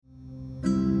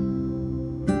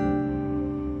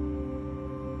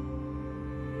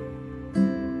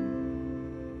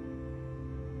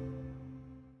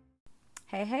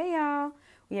Hey y'all.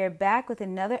 We are back with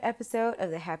another episode of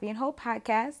the Happy and Whole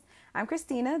podcast. I'm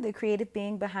Christina, the creative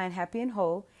being behind Happy and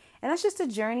Whole, and that's just a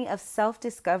journey of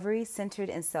self-discovery centered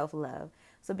in self-love.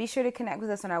 So be sure to connect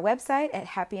with us on our website at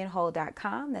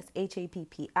happyandwhole.com. That's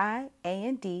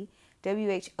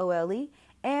HappyAndWhole,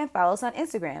 and follow us on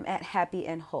Instagram at Happy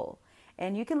and Whole.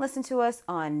 And you can listen to us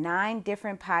on 9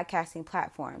 different podcasting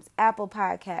platforms: Apple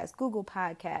Podcasts, Google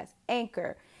Podcasts,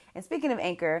 Anchor. And speaking of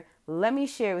Anchor, let me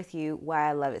share with you why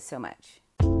I love it so much.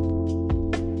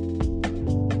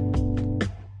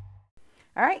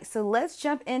 All right, so let's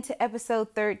jump into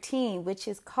episode 13, which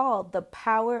is called The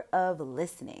Power of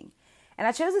Listening. And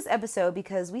I chose this episode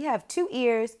because we have 2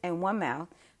 ears and 1 mouth,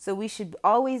 so we should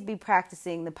always be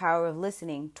practicing the power of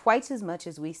listening twice as much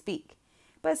as we speak.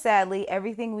 But sadly,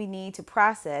 everything we need to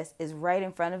process is right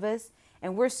in front of us,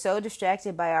 and we're so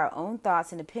distracted by our own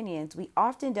thoughts and opinions, we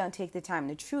often don't take the time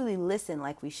to truly listen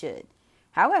like we should.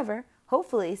 However,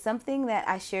 hopefully something that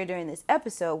I share during this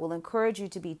episode will encourage you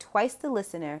to be twice the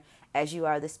listener as you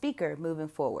are the speaker moving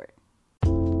forward.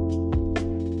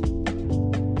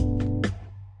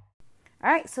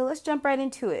 All right, so let's jump right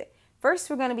into it. First,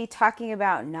 we're going to be talking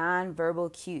about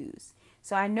nonverbal cues.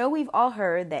 So I know we've all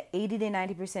heard that 80 to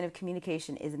 90% of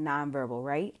communication is nonverbal,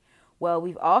 right? Well,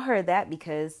 we've all heard that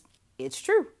because it's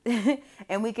true.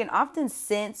 And we can often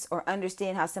sense or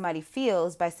understand how somebody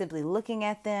feels by simply looking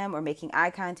at them or making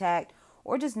eye contact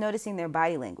or just noticing their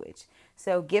body language.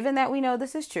 So given that we know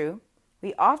this is true,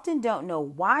 we often don't know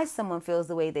why someone feels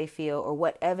the way they feel or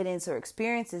what evidence or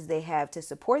experiences they have to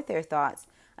support their thoughts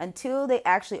until they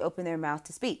actually open their mouth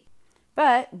to speak.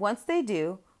 But once they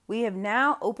do, we have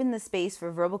now opened the space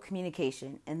for verbal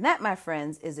communication, and that, my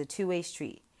friends, is a two-way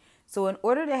street. So in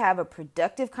order to have a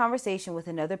productive conversation with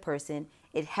another person,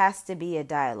 it has to be a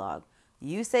dialogue.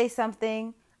 You say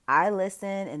something, I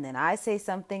listen, and then I say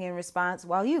something in response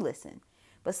while you listen.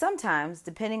 But sometimes,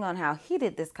 depending on how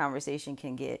heated this conversation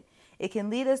can get, it can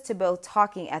lead us to both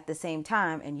talking at the same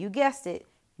time, and you guessed it,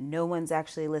 no one's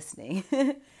actually listening.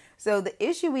 So the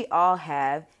issue we all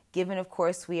have, given of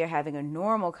course we are having a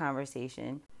normal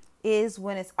conversation, is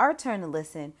when it's our turn to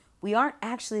listen, we aren't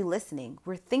actually listening,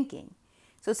 we're thinking.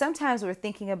 So sometimes we're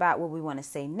thinking about what we want to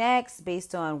say next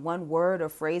based on one word or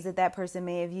phrase that person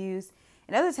may have used.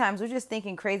 And other times we're just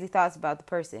thinking crazy thoughts about the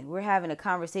person. We're having a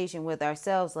conversation with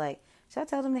ourselves like, should I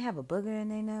tell them they have a booger in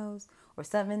their nose or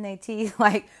something in their teeth?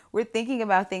 Like, we're thinking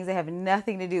about things that have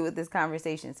nothing to do with this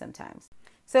conversation sometimes.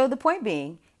 So the point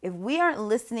being, if we aren't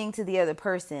listening to the other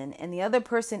person and the other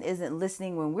person isn't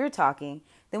listening when we're talking,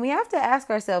 then we have to ask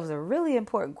ourselves a really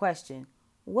important question.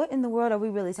 What in the world are we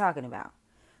really talking about?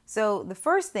 So the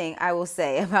first thing I will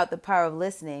say about the power of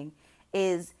listening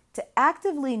is to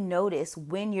actively notice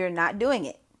when you're not doing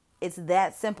it. It's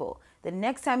that simple. The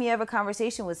next time you have a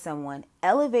conversation with someone,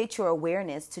 elevate your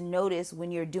awareness to notice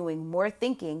when you're doing more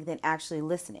thinking than actually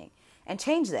listening. And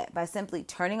change that by simply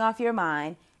turning off your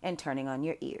mind and turning on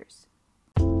your ears.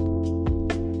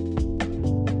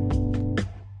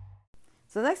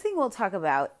 So the next thing we'll talk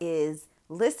about is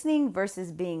listening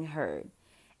versus being heard.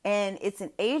 And it's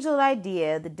an age-old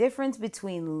idea, the difference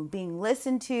between being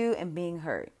listened to and being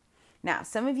heard. Now,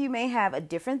 some of you may have a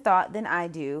different thought than I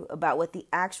do about what the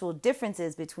actual difference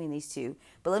is between these two,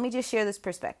 but let me just share this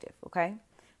perspective, okay?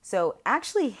 So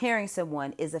actually hearing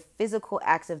someone is a physical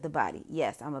act of the body.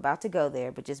 Yes, I'm about to go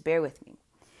there, but just bear with me.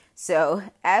 So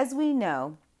as we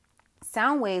know,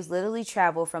 sound waves literally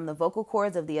travel from the vocal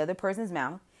cords of the other person's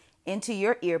mouth into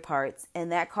your ear parts,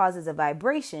 and that causes a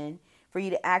vibration for you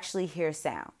to actually hear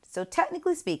sound. So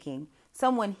technically speaking,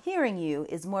 someone hearing you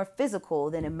is more physical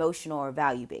than emotional or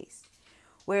value-based.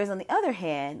 Whereas on the other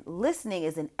hand, listening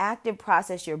is an active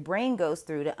process your brain goes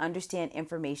through to understand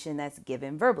information that's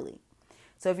given verbally.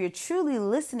 So if you're truly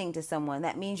listening to someone,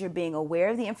 that means you're being aware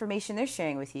of the information they're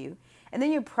sharing with you, and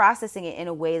then you're processing it in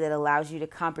a way that allows you to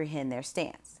comprehend their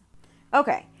stance.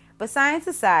 Okay, but science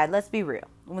aside, let's be real.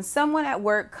 When someone at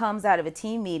work comes out of a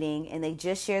team meeting and they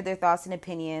just share their thoughts and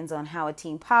opinions on how a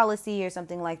team policy or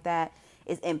something like that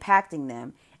is impacting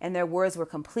them, and their words were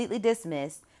completely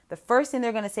dismissed, the first thing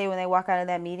they're going to say when they walk out of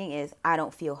that meeting is, I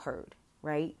don't feel heard,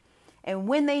 right? And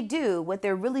when they do, what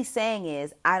they're really saying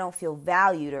is, I don't feel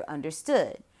valued or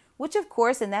understood, which of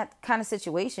course in that kind of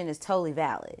situation is totally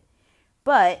valid.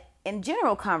 But in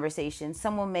general conversation,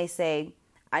 someone may say,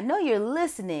 I know you're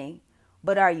listening,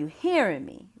 but are you hearing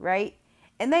me, right?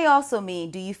 And they also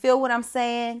mean, do you feel what I'm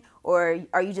saying? Or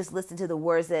are you just listening to the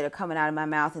words that are coming out of my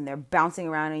mouth and they're bouncing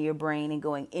around in your brain and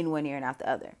going in one ear and out the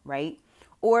other, right?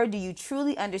 Or do you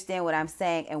truly understand what I'm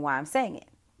saying and why I'm saying it?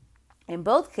 In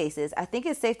both cases, I think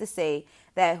it's safe to say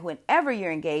that whenever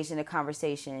you're engaged in a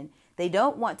conversation, They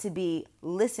don't want to be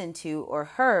listened to or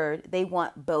heard. They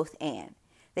want both and.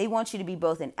 They want you to be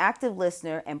both an active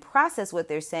listener and process what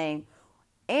they're saying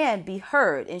and be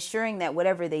heard, ensuring that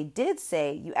whatever they did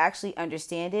say, you actually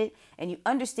understand it and you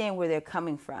understand where they're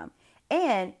coming from.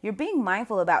 And you're being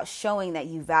mindful about showing that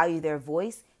you value their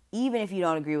voice, even if you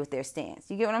don't agree with their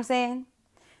stance. You get what I'm saying?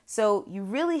 So you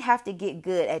really have to get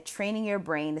good at training your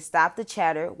brain to stop the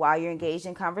chatter while you're engaged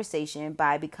in conversation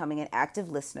by becoming an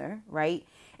active listener, right?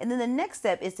 And then the next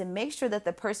step is to make sure that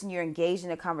the person you're engaged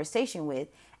in a conversation with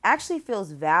actually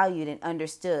feels valued and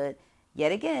understood,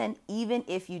 yet again, even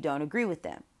if you don't agree with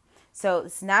them. So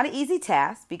it's not an easy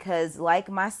task because, like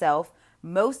myself,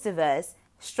 most of us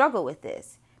struggle with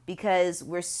this because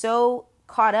we're so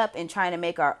caught up in trying to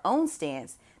make our own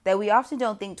stance that we often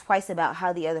don't think twice about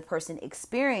how the other person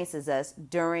experiences us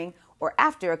during or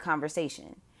after a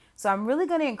conversation. So I'm really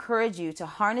going to encourage you to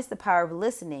harness the power of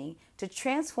listening to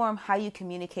transform how you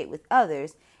communicate with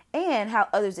others and how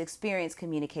others experience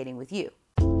communicating with you.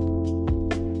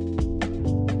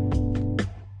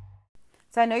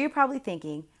 So I know you're probably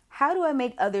thinking, how do I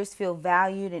make others feel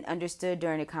valued and understood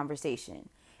during a conversation?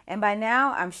 And by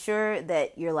now, I'm sure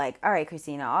that you're like, all right,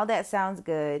 Christina, all that sounds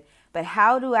good, but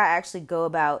how do I actually go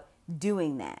about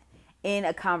doing that in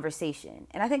a conversation?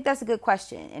 And I think that's a good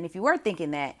question. And if you weren't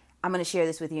thinking that, I'm going to share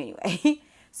this with you anyway.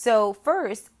 So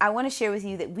first, I want to share with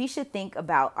you that we should think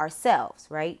about ourselves,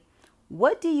 right?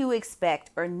 What do you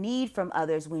expect or need from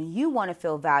others when you want to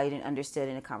feel valued and understood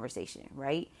in a conversation,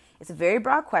 right? It's a very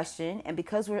broad question. And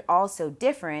because we're all so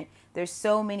different, there's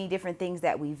so many different things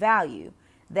that we value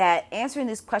that answering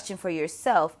this question for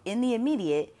yourself in the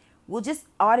immediate will just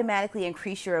automatically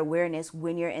increase your awareness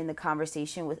when you're in the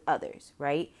conversation with others,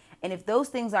 right? And if those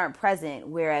things aren't present,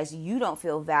 whereas you don't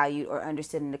feel valued or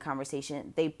understood in the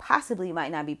conversation, they possibly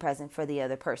might not be present for the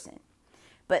other person.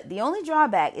 But the only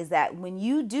drawback is that when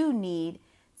you do need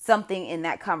something in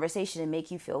that conversation to make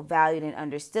you feel valued and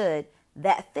understood,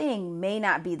 that thing may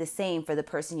not be the same for the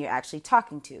person you're actually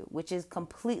talking to, which is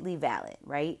completely valid,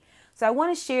 right? So I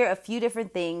want to share a few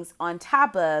different things on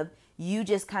top of you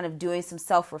just kind of doing some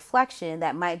self-reflection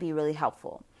that might be really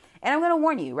helpful. And I'm going to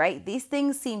warn you, right? These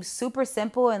things seem super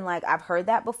simple and like I've heard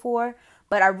that before,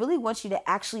 but I really want you to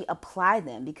actually apply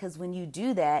them because when you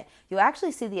do that, you'll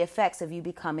actually see the effects of you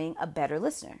becoming a better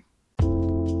listener.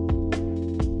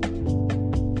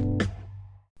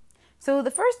 So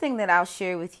the first thing that I'll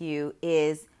share with you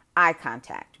is eye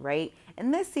contact, right?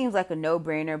 And this seems like a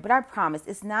no-brainer, but I promise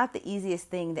it's not the easiest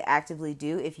thing to actively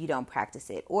do if you don't practice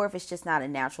it or if it's just not a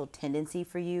natural tendency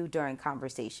for you during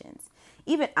conversations.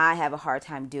 Even I have a hard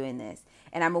time doing this,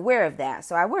 and I'm aware of that,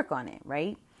 so I work on it,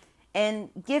 right? And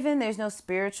given there's no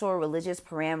spiritual or religious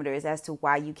parameters as to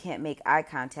why you can't make eye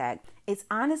contact, it's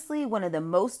honestly one of the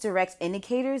most direct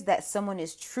indicators that someone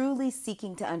is truly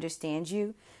seeking to understand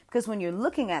you. Because when you're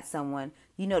looking at someone,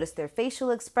 you notice their facial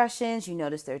expressions, you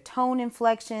notice their tone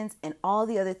inflections, and all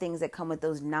the other things that come with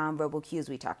those nonverbal cues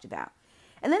we talked about.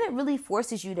 And then it really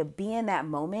forces you to be in that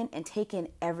moment and take in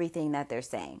everything that they're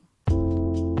saying.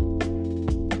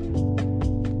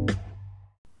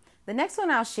 The next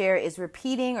one I'll share is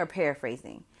repeating or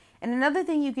paraphrasing. And another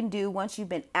thing you can do once you've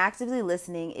been actively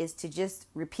listening is to just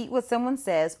repeat what someone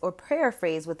says or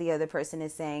paraphrase what the other person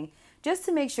is saying, just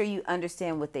to make sure you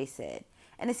understand what they said.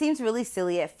 And it seems really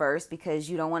silly at first because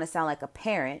you don't want to sound like a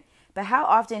parent, but how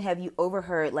often have you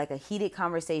overheard like a heated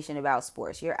conversation about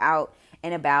sports? You're out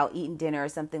and about eating dinner or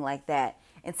something like that,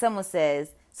 and someone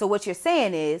says, so what you're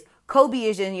saying is Kobe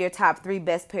is in your top 3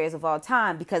 best players of all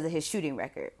time because of his shooting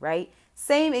record, right?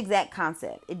 Same exact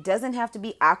concept. It doesn't have to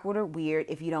be awkward or weird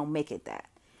if you don't make it that.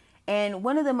 And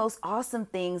one of the most awesome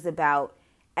things about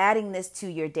adding this to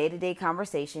your day-to-day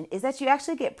conversation is that you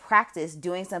actually get practice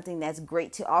doing something that's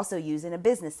great to also use in a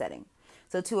business setting.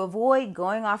 So to avoid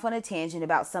going off on a tangent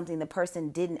about something the person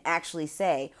didn't actually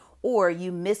say or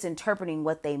you misinterpreting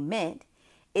what they meant,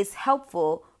 it's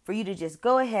helpful for you to just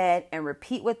go ahead and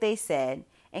repeat what they said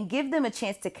and give them a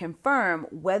chance to confirm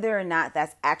whether or not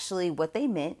that's actually what they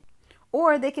meant,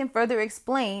 or they can further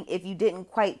explain if you didn't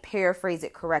quite paraphrase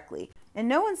it correctly. And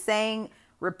no one's saying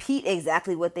repeat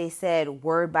exactly what they said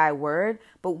word by word,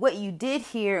 but what you did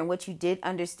hear and what you did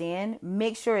understand,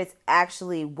 make sure it's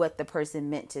actually what the person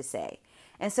meant to say.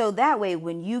 And so that way,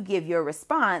 when you give your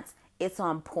response, it's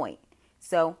on point.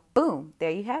 So boom,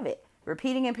 there you have it.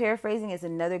 Repeating and paraphrasing is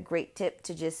another great tip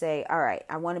to just say, all right,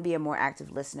 I want to be a more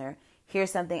active listener.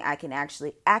 Here's something I can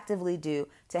actually actively do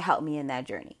to help me in that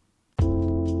journey.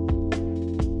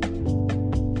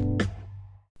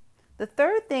 The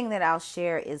third thing that I'll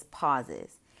share is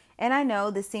pauses. And I know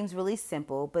this seems really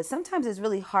simple, but sometimes it's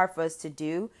really hard for us to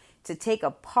do, to take a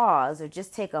pause or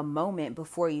just take a moment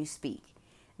before you speak.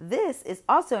 This is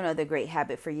also another great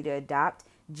habit for you to adopt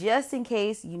just in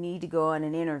case you need to go on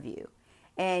an interview.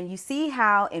 And you see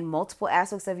how in multiple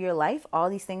aspects of your life, all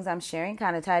these things I'm sharing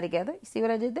kind of tie together? You see what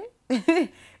I did there?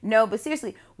 No, but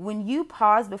seriously, when you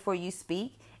pause before you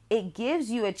speak, it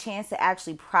gives you a chance to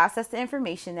actually process the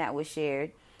information that was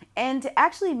shared and to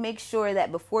actually make sure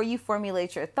that before you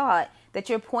formulate your thought, that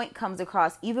your point comes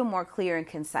across even more clear and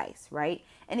concise, right?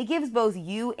 And it gives both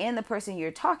you and the person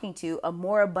you're talking to a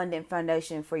more abundant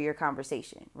foundation for your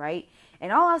conversation, right?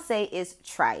 And all I'll say is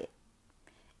try it.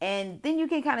 And then you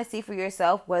can kind of see for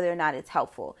yourself whether or not it's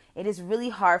helpful. It is really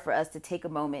hard for us to take a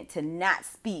moment to not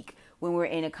speak when we're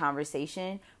in a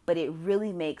conversation, but it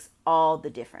really makes all the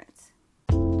difference.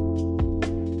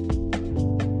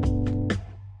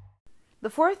 The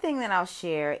fourth thing that I'll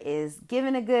share is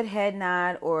giving a good head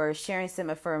nod or sharing some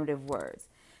affirmative words.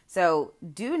 So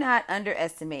do not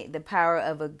underestimate the power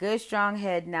of a good, strong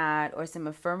head nod or some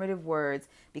affirmative words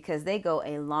because they go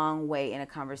a long way in a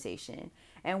conversation.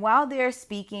 And while they're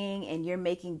speaking and you're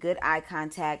making good eye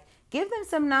contact, give them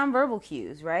some nonverbal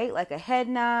cues, right? Like a head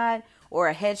nod or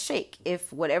a head shake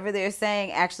if whatever they're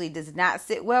saying actually does not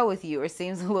sit well with you or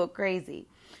seems a little crazy.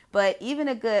 But even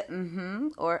a good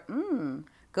or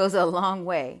goes a long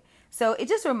way. So it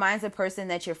just reminds the person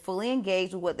that you're fully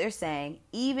engaged with what they're saying,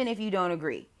 even if you don't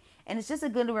agree. And it's just a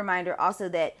good reminder also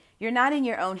that you're not in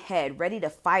your own head ready to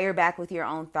fire back with your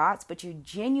own thoughts, but you're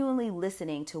genuinely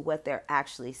listening to what they're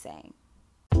actually saying.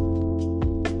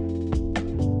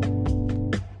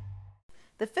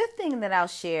 The fifth thing that I'll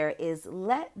share is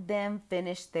let them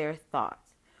finish their thoughts.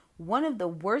 One of the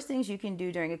worst things you can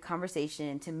do during a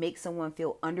conversation to make someone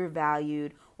feel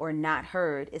undervalued or not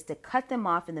heard is to cut them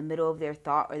off in the middle of their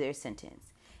thought or their sentence.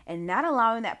 And not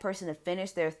allowing that person to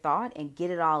finish their thought and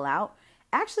get it all out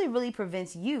actually really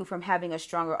prevents you from having a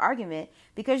stronger argument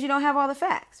because you don't have all the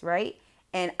facts, right?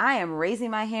 And I am raising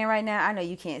my hand right now. I know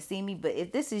you can't see me, but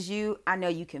if this is you, I know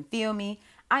you can feel me.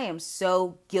 I am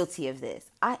so guilty of this.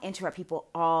 I interrupt people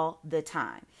all the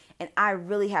time, and I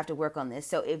really have to work on this.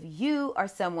 So if you are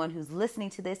someone who's listening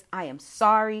to this, I am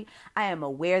sorry. I am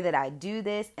aware that I do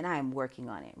this, and I am working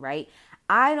on it, right?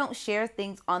 I don't share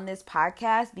things on this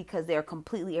podcast because they're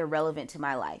completely irrelevant to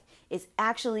my life. It's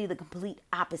actually the complete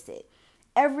opposite.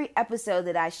 Every episode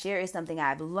that I share is something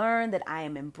I've learned, that I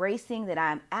am embracing, that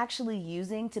I'm actually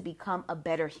using to become a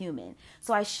better human.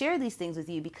 So I share these things with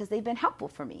you because they've been helpful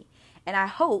for me. And I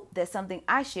hope that something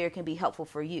I share can be helpful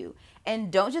for you. And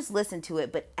don't just listen to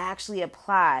it, but actually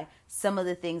apply some of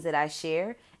the things that I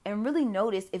share and really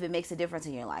notice if it makes a difference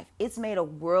in your life. It's made a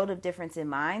world of difference in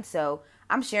mine. So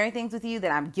I'm sharing things with you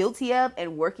that I'm guilty of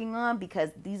and working on because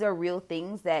these are real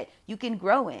things that you can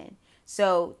grow in.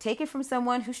 So take it from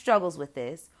someone who struggles with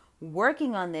this.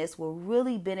 Working on this will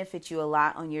really benefit you a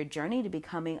lot on your journey to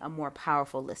becoming a more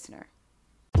powerful listener.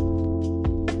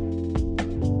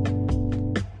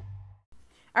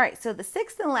 All right, so the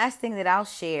sixth and last thing that I'll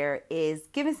share is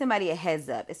giving somebody a heads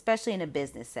up, especially in a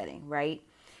business setting, right?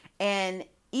 And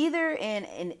either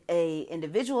in a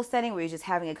individual setting where you're just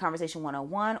having a conversation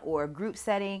one-on-one or a group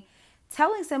setting,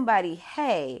 telling somebody,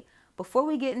 hey, before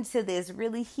we get into this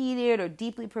really heated or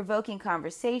deeply provoking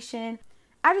conversation,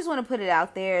 I just want to put it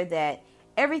out there that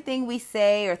everything we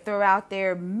say or throw out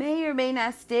there may or may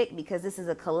not stick because this is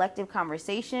a collective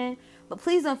conversation, but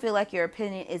please don't feel like your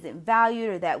opinion isn't valued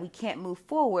or that we can't move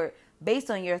forward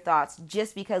based on your thoughts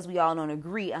just because we all don't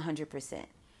agree 100%.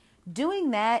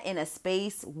 Doing that in a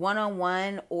space,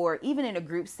 one-on-one, or even in a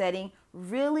group setting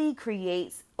really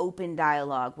creates open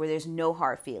dialogue where there's no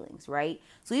hard feelings, right?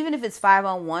 So even if it's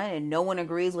 5-on-1 and no one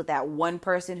agrees with that one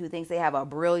person who thinks they have a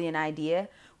brilliant idea,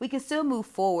 we can still move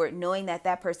forward knowing that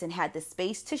that person had the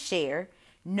space to share,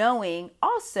 knowing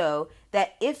also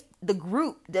that if the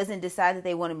group doesn't decide that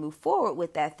they want to move forward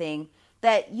with that thing,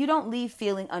 that you don't leave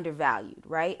feeling undervalued,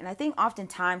 right? And I think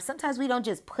oftentimes, sometimes we don't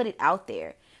just put it out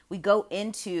there. We go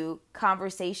into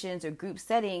conversations or group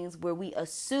settings where we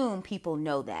assume people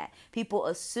know that. People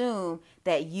assume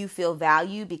that you feel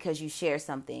valued because you share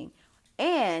something.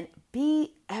 And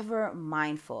be ever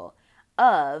mindful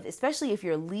of, especially if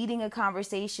you're leading a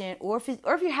conversation or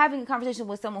if you're having a conversation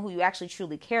with someone who you actually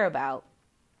truly care about,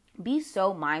 be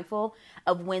so mindful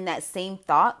of when that same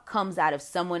thought comes out of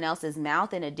someone else's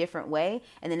mouth in a different way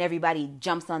and then everybody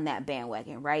jumps on that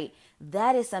bandwagon, right?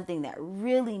 That is something that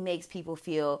really makes people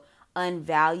feel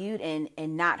unvalued and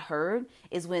not heard,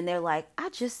 is when they're like, I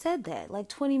just said that like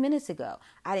 20 minutes ago.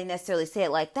 I didn't necessarily say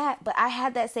it like that, but I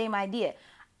had that same idea.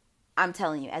 I'm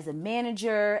telling you, as a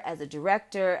manager, as a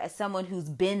director, as someone who's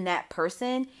been that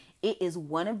person, It is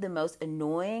one of the most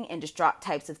annoying and distraught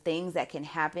types of things that can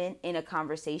happen in a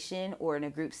conversation or in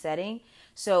a group setting.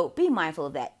 So be mindful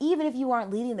of that. Even if you aren't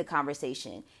leading the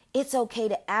conversation, it's okay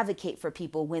to advocate for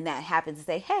people when that happens and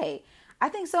say, hey, I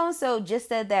think so-and-so just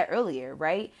said that earlier,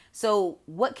 right? So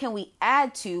what can we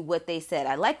add to what they said?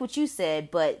 I like what you said,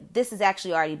 but this has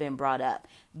actually already been brought up.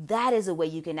 That is a way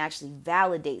you can actually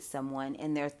validate someone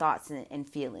in their thoughts and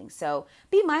feelings. So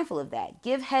be mindful of that.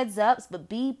 Give heads ups, but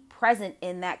be present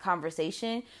in that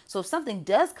conversation. So if something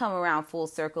does come around full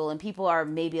circle and people are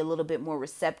maybe a little bit more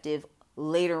receptive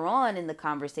later on in the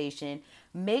conversation,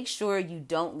 make sure you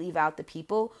don't leave out the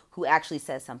people who actually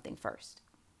said something first.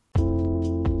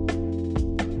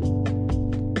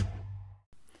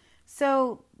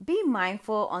 So be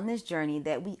mindful on this journey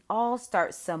that we all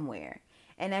start somewhere.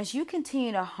 And as you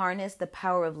continue to harness the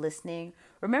power of listening,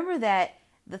 remember that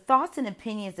the thoughts and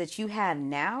opinions that you have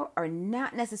now are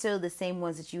not necessarily the same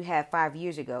ones that you had 5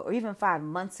 years ago or even 5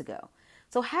 months ago.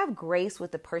 So have grace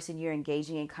with the person you're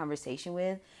engaging in conversation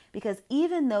with, because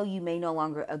even though you may no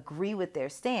longer agree with their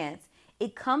stance,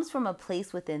 it comes from a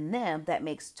place within them that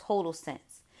makes total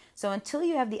sense. So until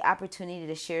you have the opportunity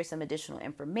to share some additional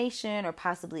information or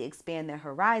possibly expand their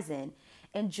horizon,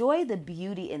 enjoy the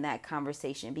beauty in that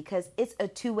conversation, because it's a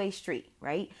two-way street,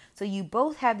 right? So you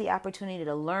both have the opportunity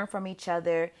to learn from each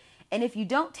other. And if you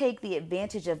don't take the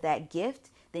advantage of that gift,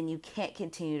 then you can't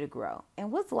continue to grow.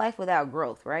 And what's life without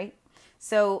growth, right?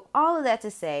 So all of that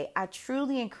to say, I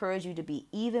truly encourage you to be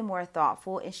even more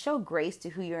thoughtful and show grace to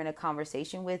who you're in a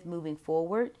conversation with moving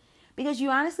forward, because you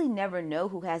honestly never know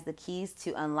who has the keys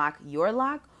to unlock your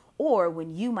lock or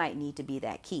when you might need to be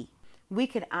that key. We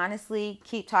could honestly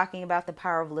keep talking about the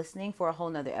power of listening for a whole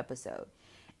nother episode.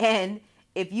 And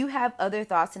if you have other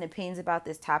thoughts and opinions about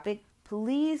this topic,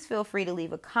 please feel free to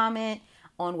leave a comment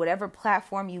on whatever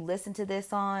platform you listen to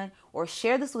this on, or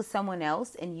share this with someone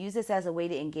else and use this as a way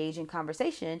to engage in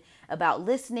conversation about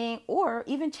listening, or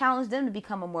even challenge them to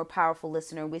become a more powerful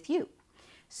listener with you.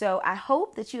 So I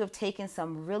hope that you have taken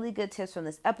some really good tips from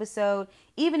this episode.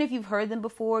 Even if you've heard them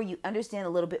before, you understand a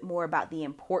little bit more about the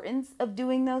importance of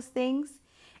doing those things.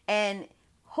 And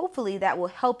hopefully that will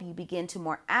help you begin to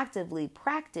more actively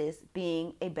practice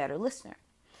being a better listener.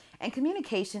 And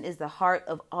communication is the heart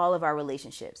of all of our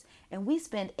relationships. And we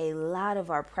spend a lot of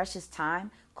our precious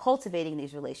time cultivating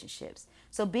these relationships.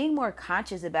 So being more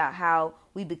conscious about how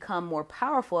we become more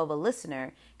powerful of a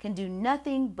listener can do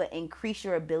nothing but increase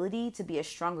your ability to be a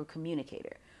stronger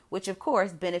communicator, which of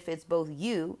course benefits both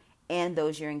you and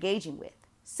those you're engaging with.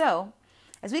 So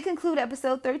as we conclude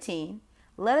episode 13,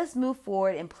 let us move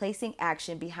forward in placing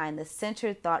action behind the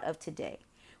centered thought of today,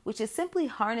 which is simply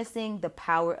harnessing the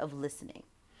power of listening.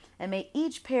 And may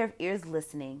each pair of ears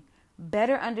listening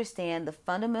better understand the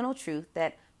fundamental truth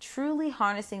that truly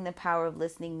harnessing the power of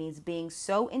listening means being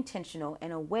so intentional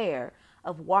and aware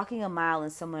of walking a mile in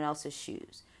someone else's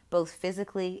shoes, both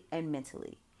physically and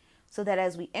mentally, so that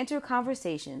as we enter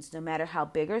conversations, no matter how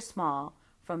big or small,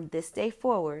 from this day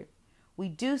forward, we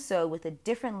do so with a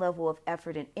different level of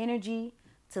effort and energy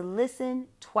to listen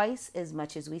twice as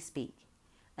much as we speak.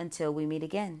 Until we meet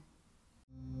again.